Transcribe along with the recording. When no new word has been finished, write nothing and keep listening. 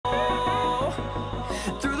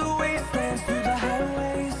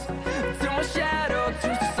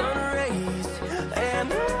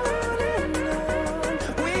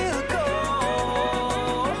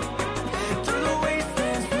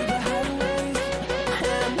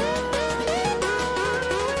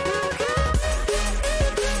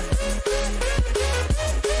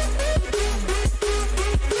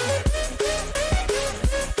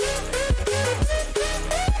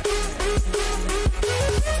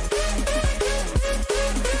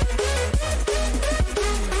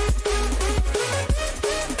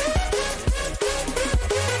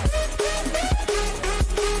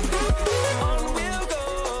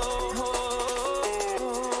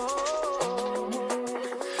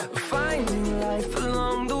living life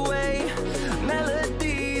along the way,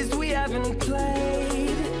 melodies we haven't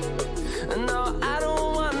played. No, I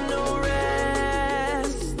don't want no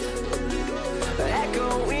rest,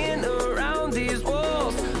 echoing around these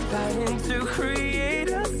walls, fighting to create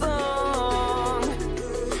a song.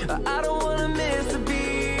 I don't wanna miss a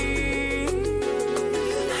beat,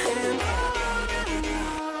 and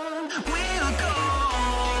on we'll go,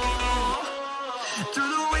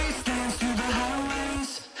 through the wastelands, through the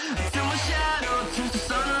highways, till my shadow turns to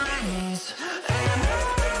sun rays. And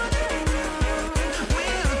on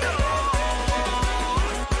we'll go,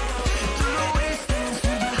 through the wastelands,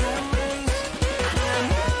 through the highways,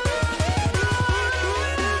 and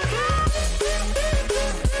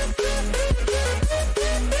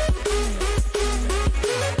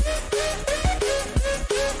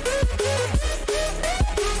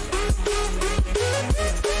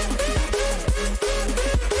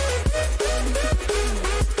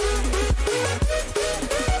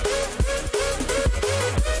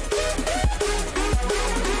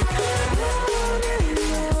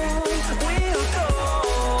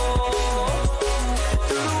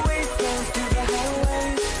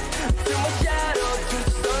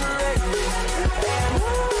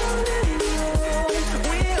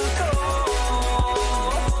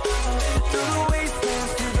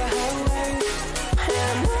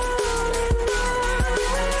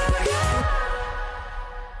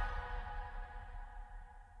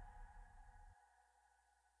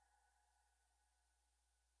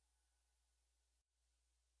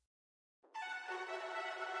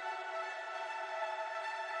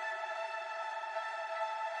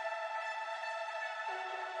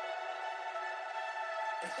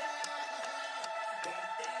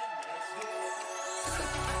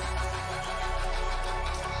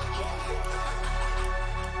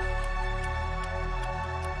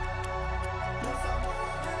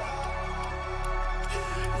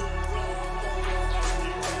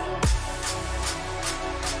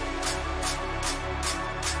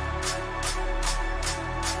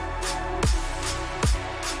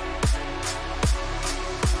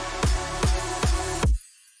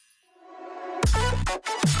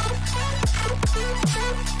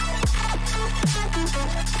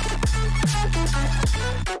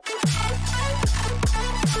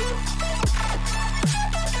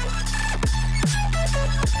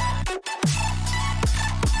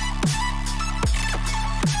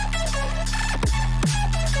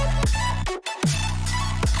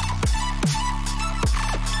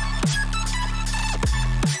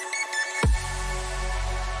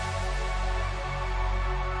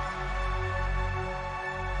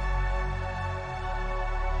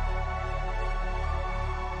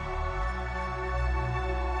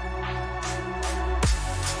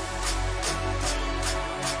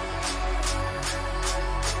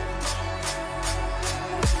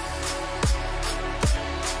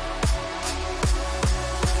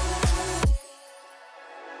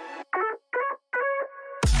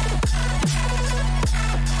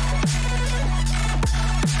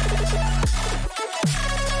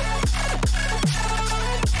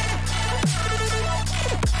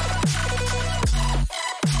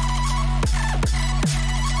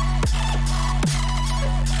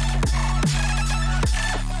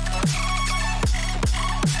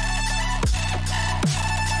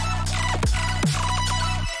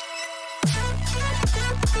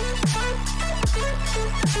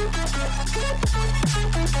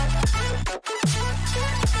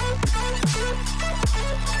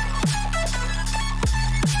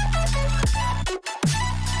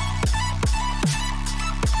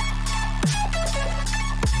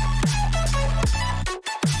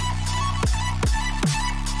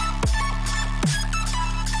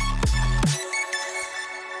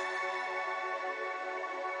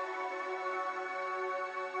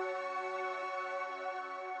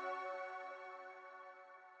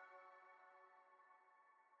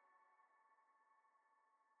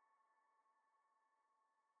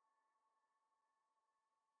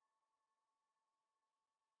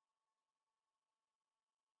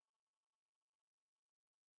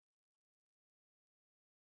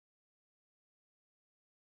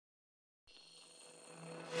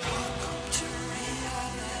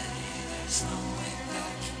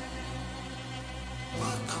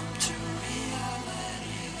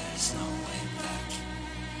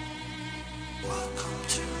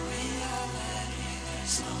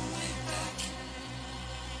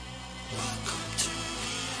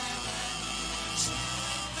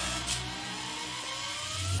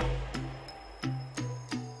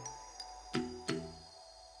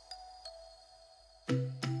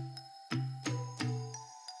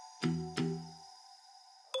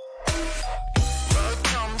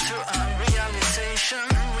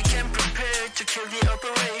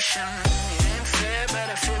nation. It ain't fair, but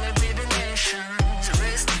I feel like we're the nation. So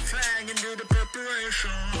raise the flag and do the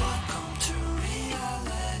preparation. Welcome to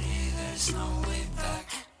reality, there's no way back.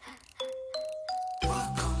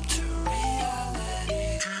 Welcome to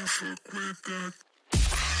reality. Can't fuck with that.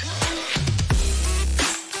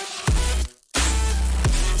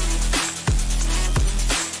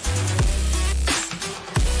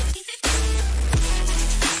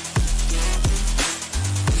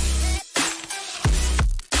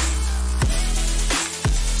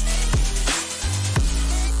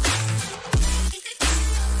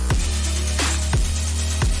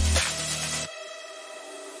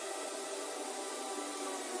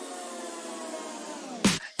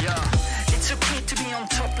 On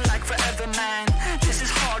top like forever, man. This is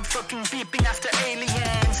hard fucking beeping after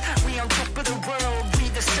aliens. We on top of the world, we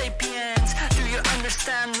the sapiens. Do you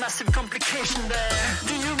understand massive complication there?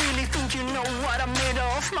 Do you really think you know what I'm made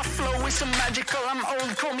of? My flow is so magical, I'm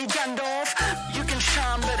old, call me Gandalf. You can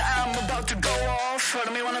shine, but I'm about to go off. I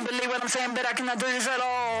don't wanna believe what I'm saying, but I cannot do this at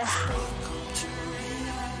all. Welcome to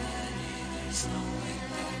reality, there's no way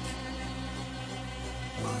back.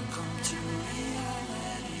 Welcome to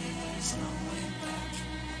reality, there's no way back.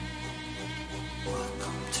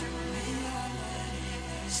 Welcome to reality,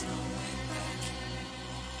 there's no way back.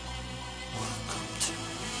 Welcome to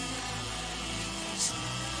reality, there's no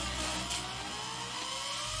way back.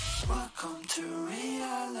 Welcome to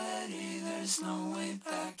reality, there's no way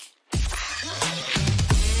back.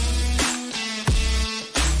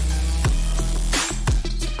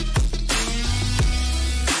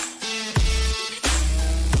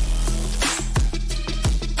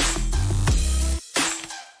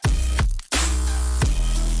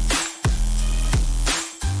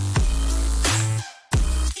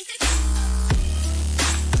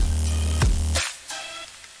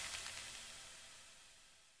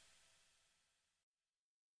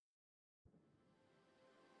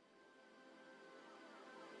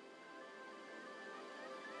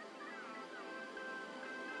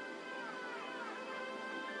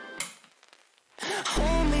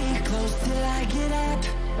 Hold me close till I get up.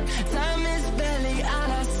 Time is barely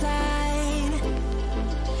on our side.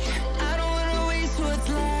 I don't wanna waste what's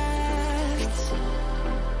left.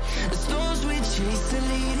 The storms we chase are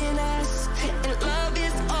leading us, and love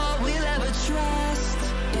is all we'll ever trust.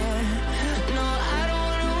 Yeah, no, I don't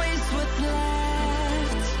wanna waste what's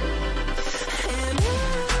left. And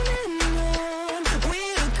on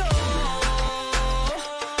we'll go,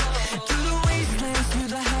 through the wastelands, through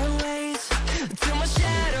the highways, till my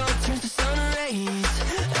shadow turns to sun rays.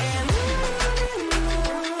 And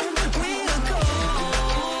on we'll go,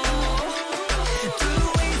 through the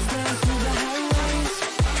wastelands, through the highways.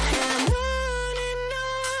 And on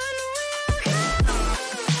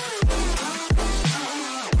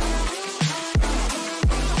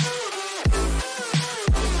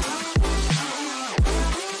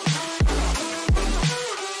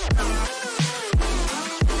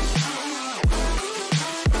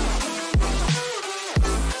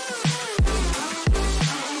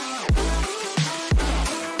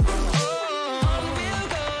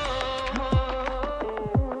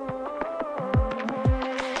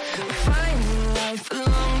finding life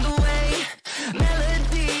along the way,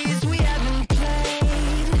 melodies we haven't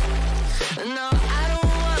played. No, I don't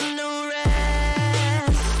want no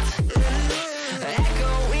rest.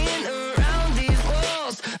 Echoing around these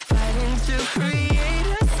walls, fighting to create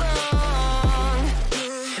a song.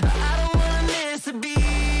 I don't wanna miss a beat.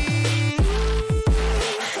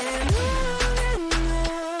 And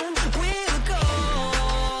on we'll go,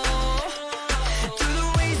 through the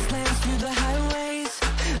wastelands, through the highways,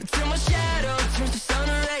 till my shadow turns to sun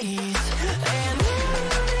rays. And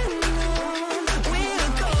on we'll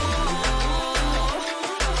go,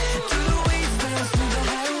 through the wastelands, through the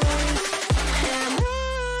highways. And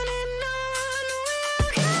on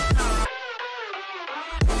we'll go.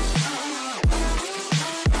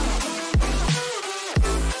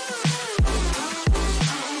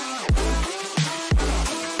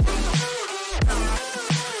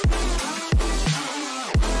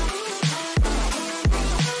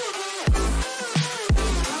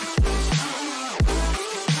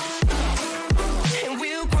 And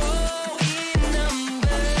we'll grow in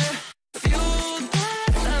number, fueled by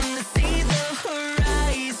them to see the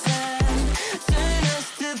horizon, turn us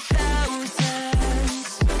to thousands.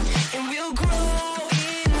 And we'll grow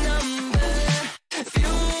in number,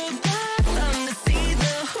 fueled by them to see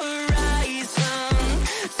the horizon,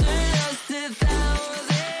 turn us to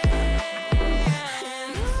thousands.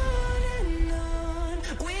 And on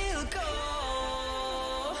we'll go,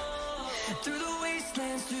 through the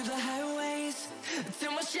wastelands, through the highways.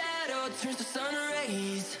 till my shadow turns to sun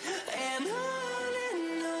rays. And on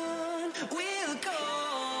we'll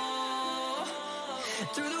go,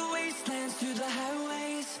 through the wastelands, through the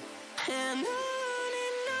highways, and on we'll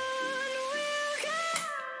go.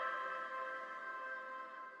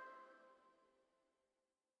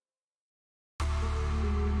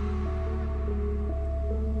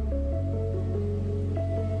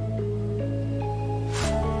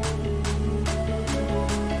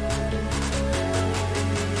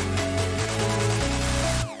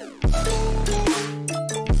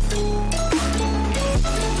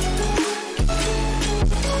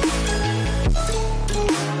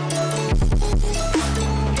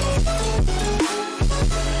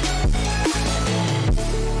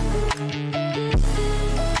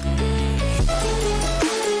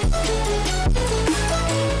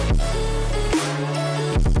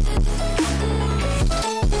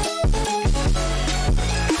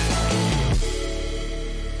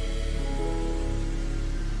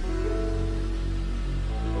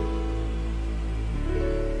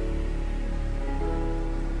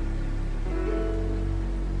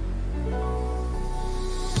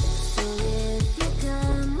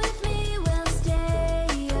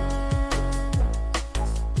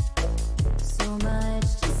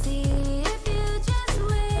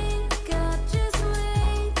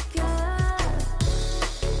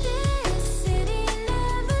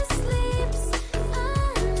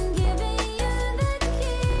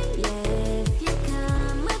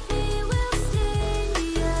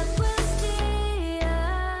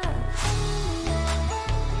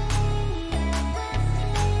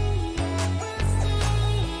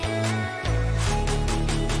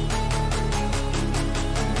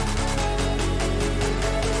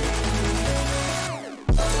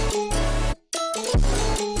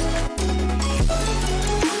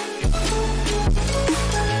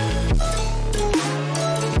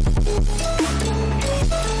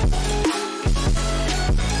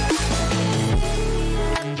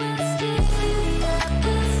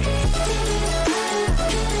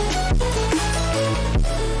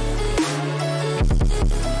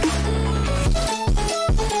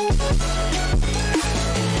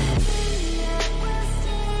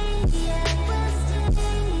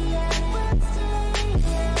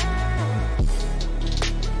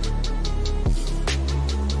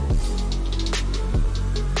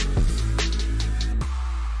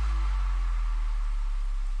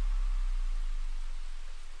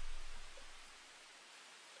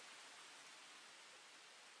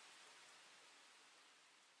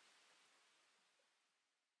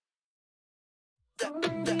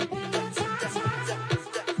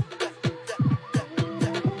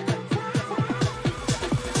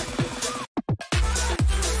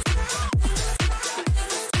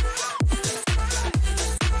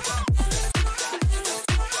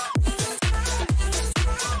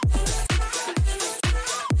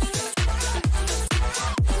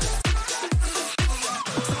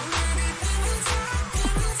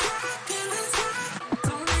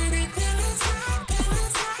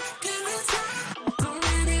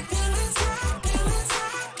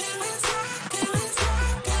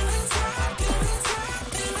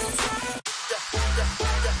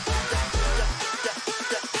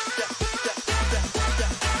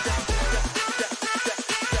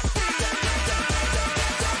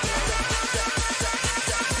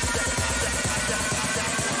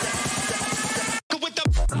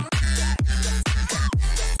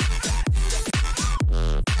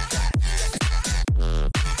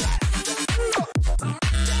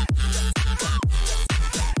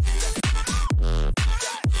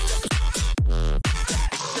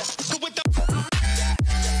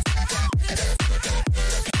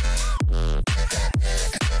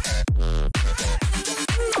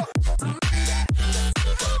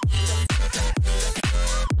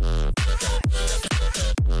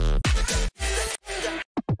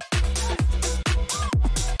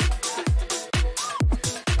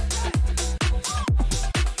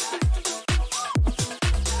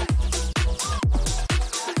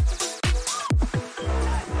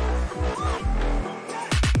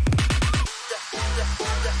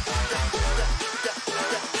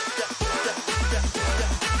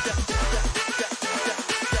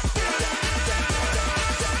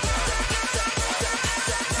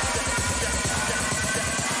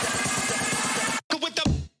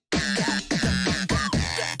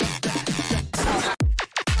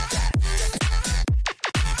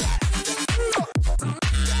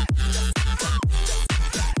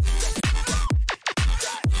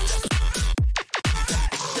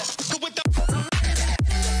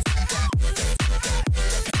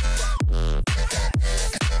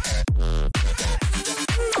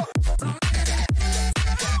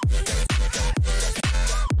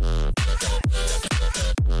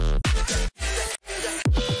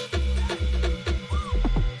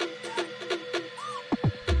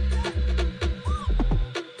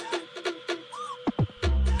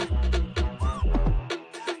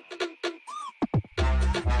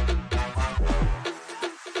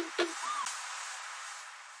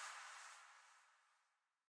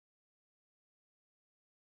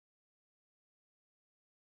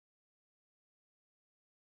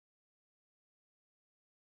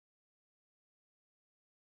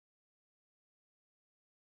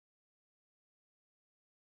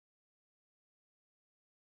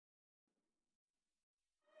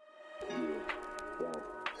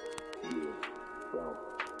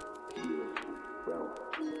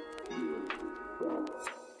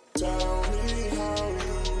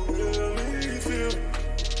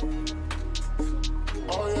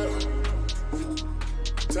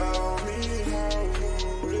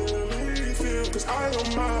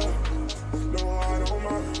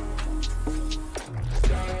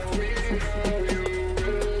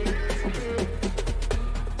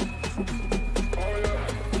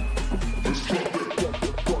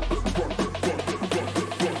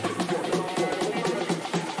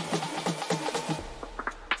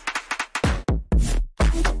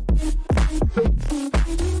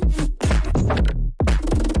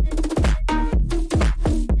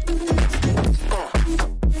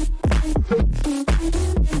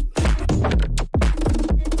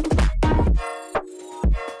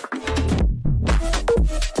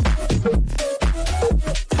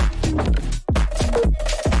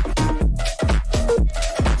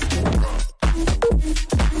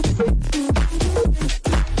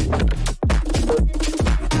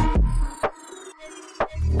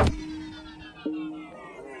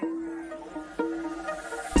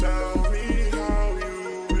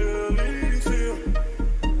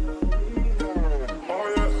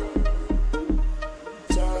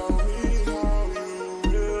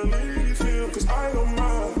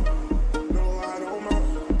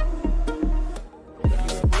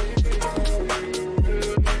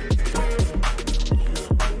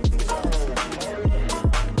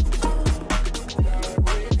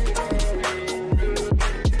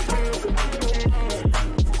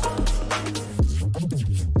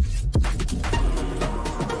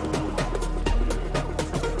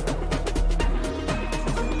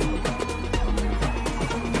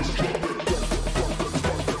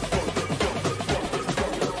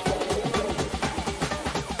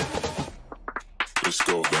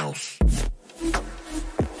 bounce.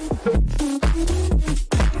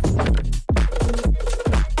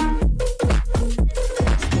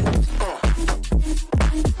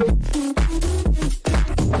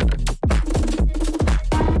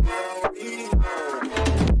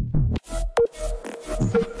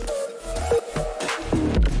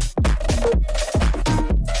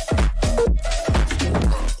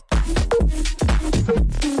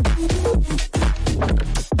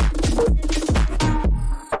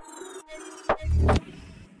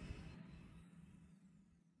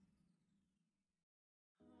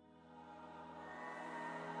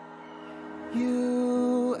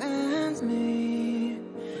 You and me,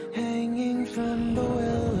 hanging from the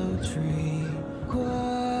willow tree,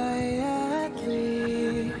 quietly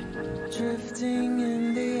drifting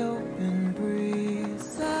in the open breeze.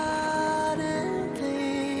 Suddenly,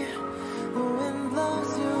 the wind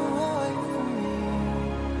blows you away from me.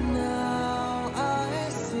 Now I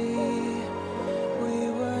see we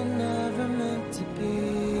were never meant to be.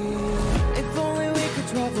 If only we could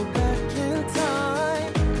travel back in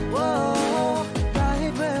time. Whoa.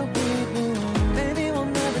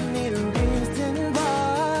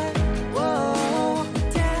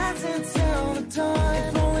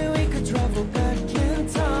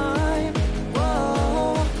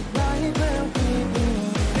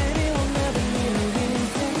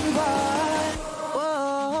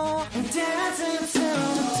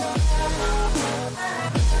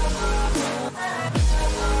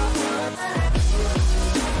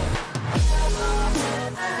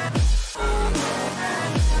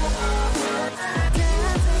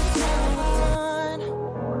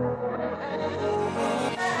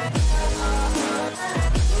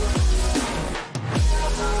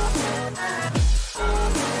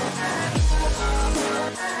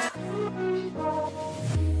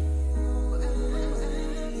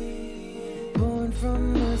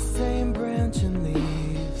 From the same branch and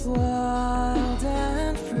leaves, wild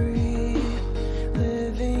and free,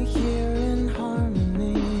 living here in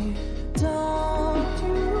harmony. Don't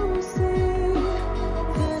you see,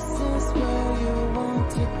 this is where you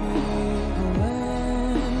want to be.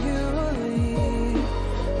 When you leave,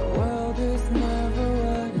 the world is never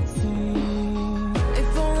what it seems. If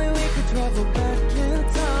only we could travel back in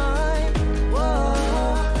time. Whoa.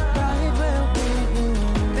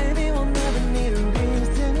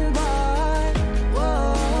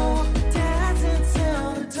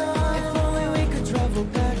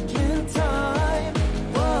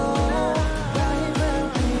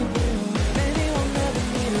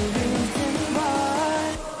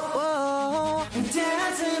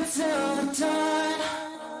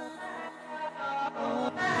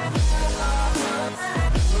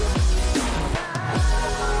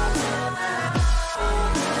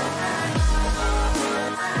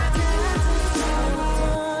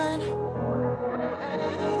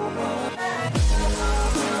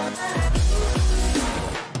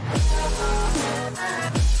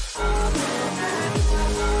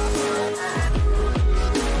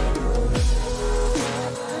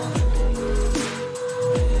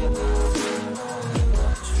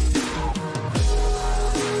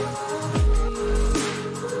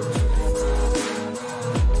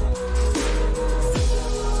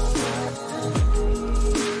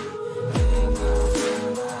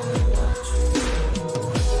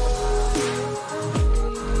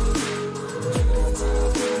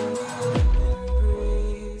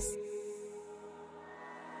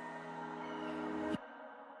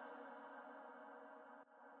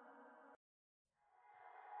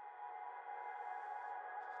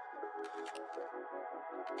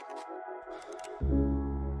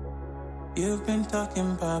 You've been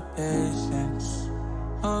talking about patience,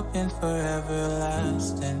 hoping for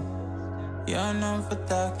everlasting. You're known for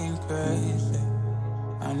talking crazy.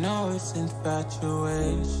 I know it's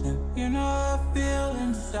infatuation. You know how I feel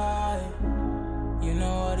inside. You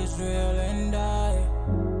know what is real and I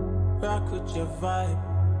rock with your vibe,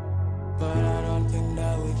 but I don't think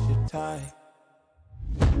that we should tie.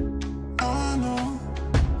 I know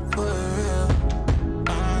for real.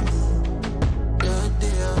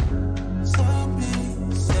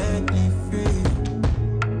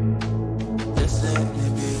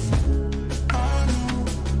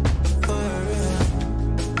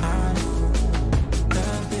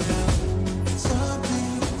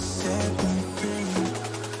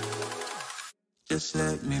 Just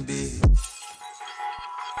let me be.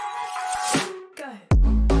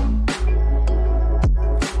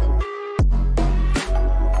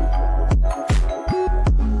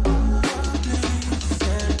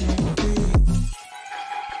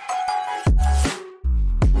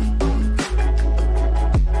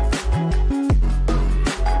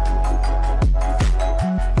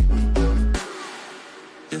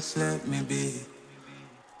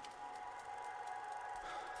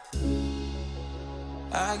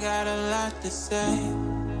 got a lot to say.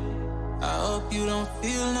 I hope you don't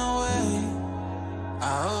feel no way.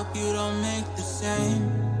 I hope you don't make the same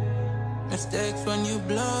mistakes when you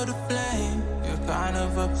blow the flame. You're kind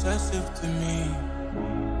of obsessive to me.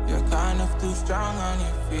 You're kind of too strong on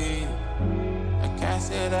your feet. I can't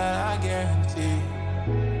say that I guarantee,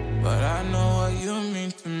 but I know what you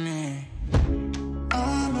mean to me.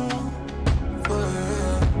 I know, for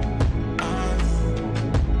real, I know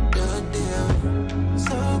the deal.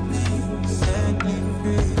 So please set me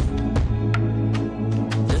free.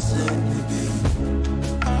 Just let me be.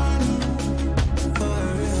 I know, for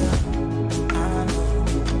real, I know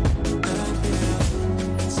the deal.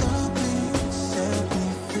 So please set me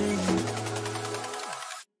free.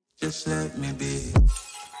 Just let me be.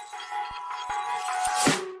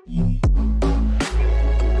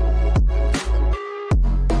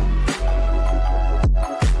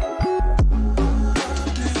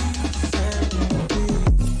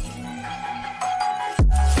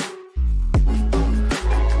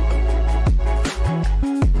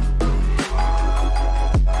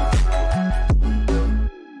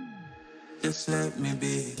 Just let me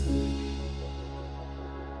be.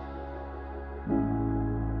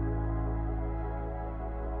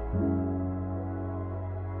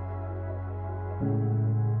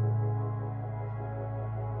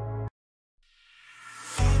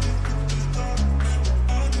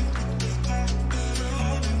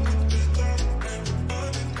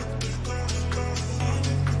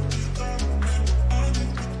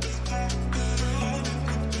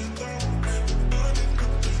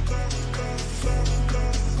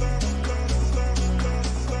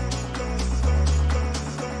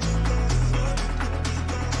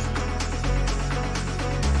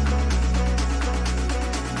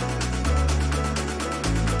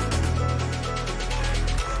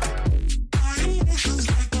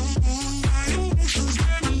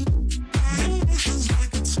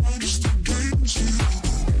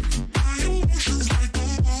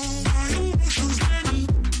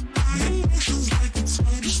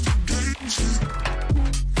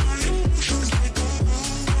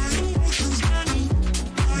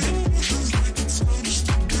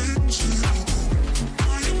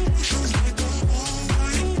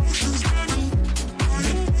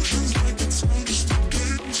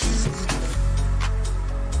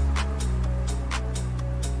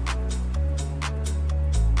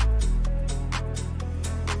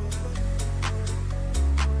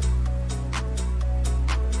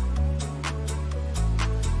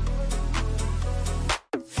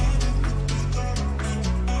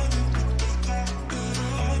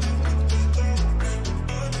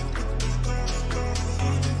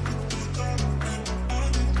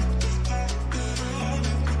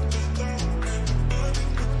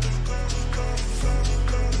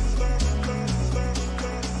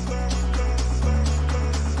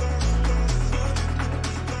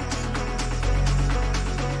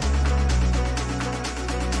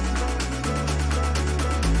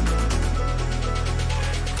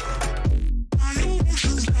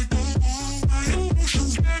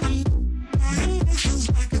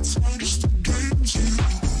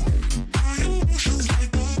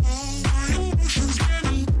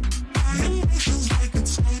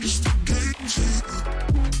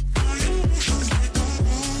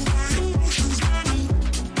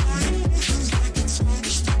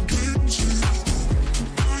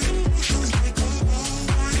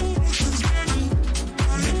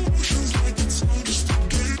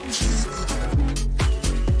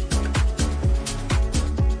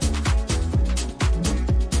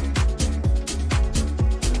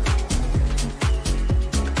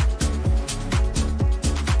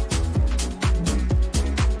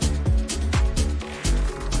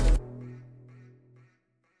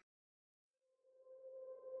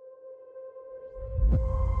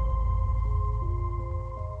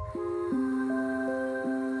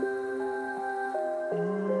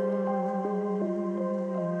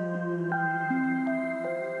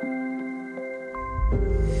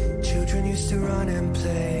 Children used to run and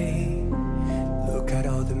play. Look at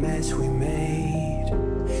all the mess we made.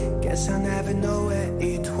 Guess I never know where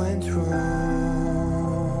it went wrong.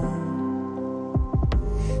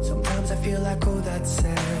 Sometimes I feel like all that's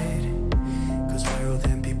said, 'cause viral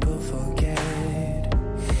then people forget.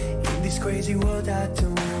 In this crazy world I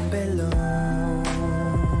don't belong.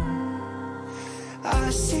 I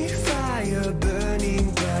see fire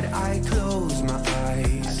burning but I close my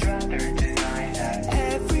eyes. I'd rather deny that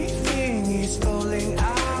everything is falling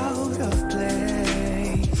out of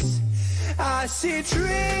place. I see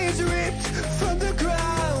trees ripped from the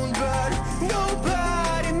ground but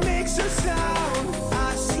nobody makes a sound.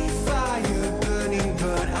 I see fire burning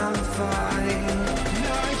but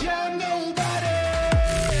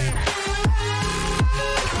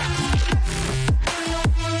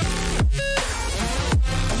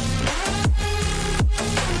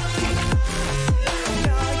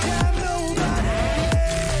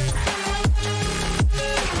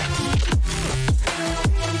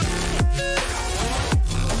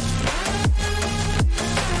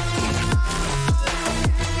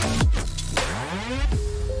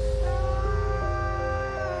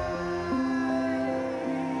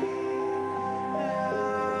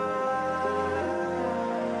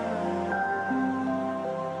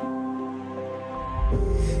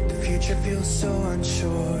future feels so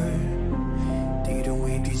unsure. Didn't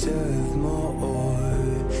we deserve more?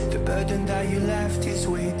 The burden that you left is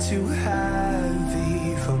way too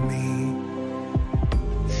heavy for me.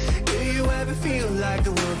 Do you ever feel like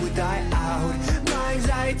the world would die out? My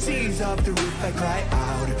anxiety's off the roof, I cry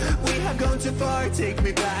out. We have gone too far, take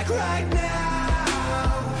me back right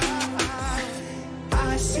now.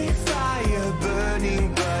 I see fire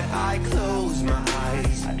burning, but I close my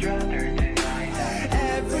eyes. I'd rather deny that.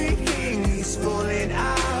 Everything is falling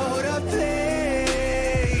out of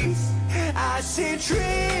place. I see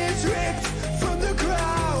trees ripped from the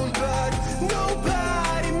ground, but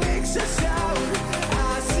nobody makes a sound.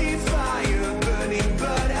 I see fire burning,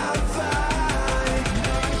 but I'm fine.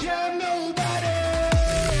 You're nobody.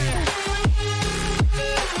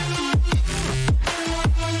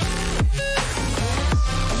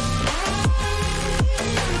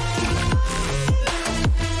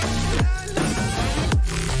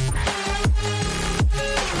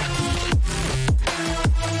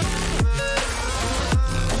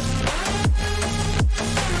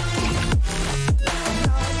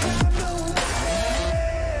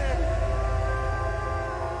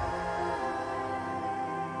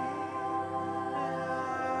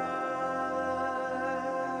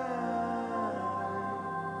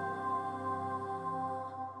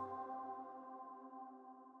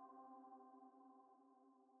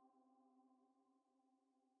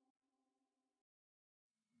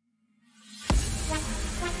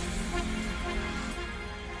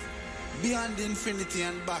 Beyond infinity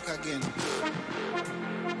and back again.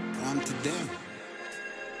 On to them.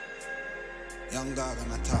 Young dog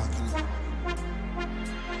and a talking.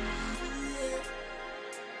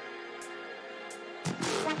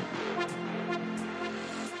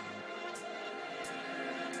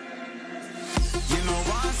 You know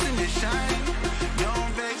once in the shine,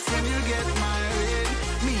 don't vex when you get married.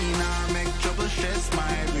 Me now make trouble stress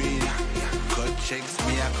my brain. Cut checks,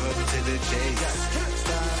 me I cut to the chase.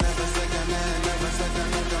 Never second man, never second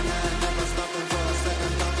man, never stopping for a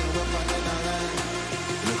second, talking with my line.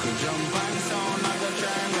 Look at jump and sound, I go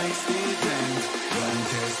try and make statements. Don't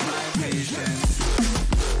test my patience.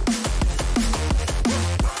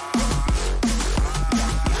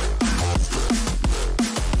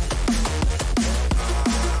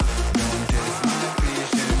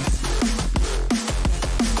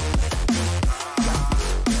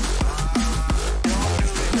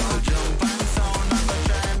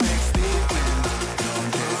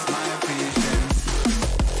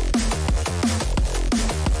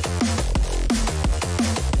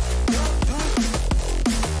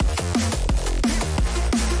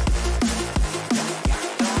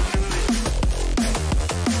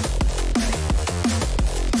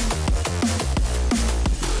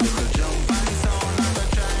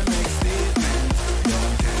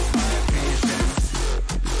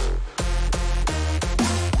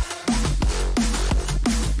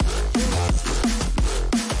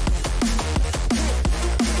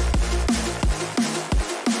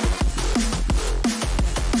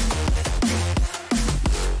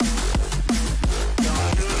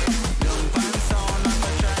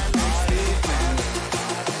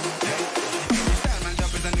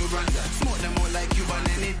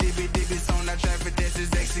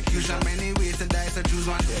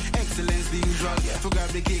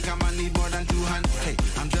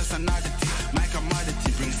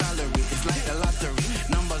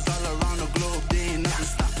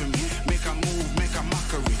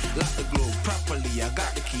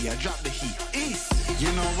 I drop the heat. East,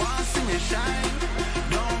 you know once in the shine,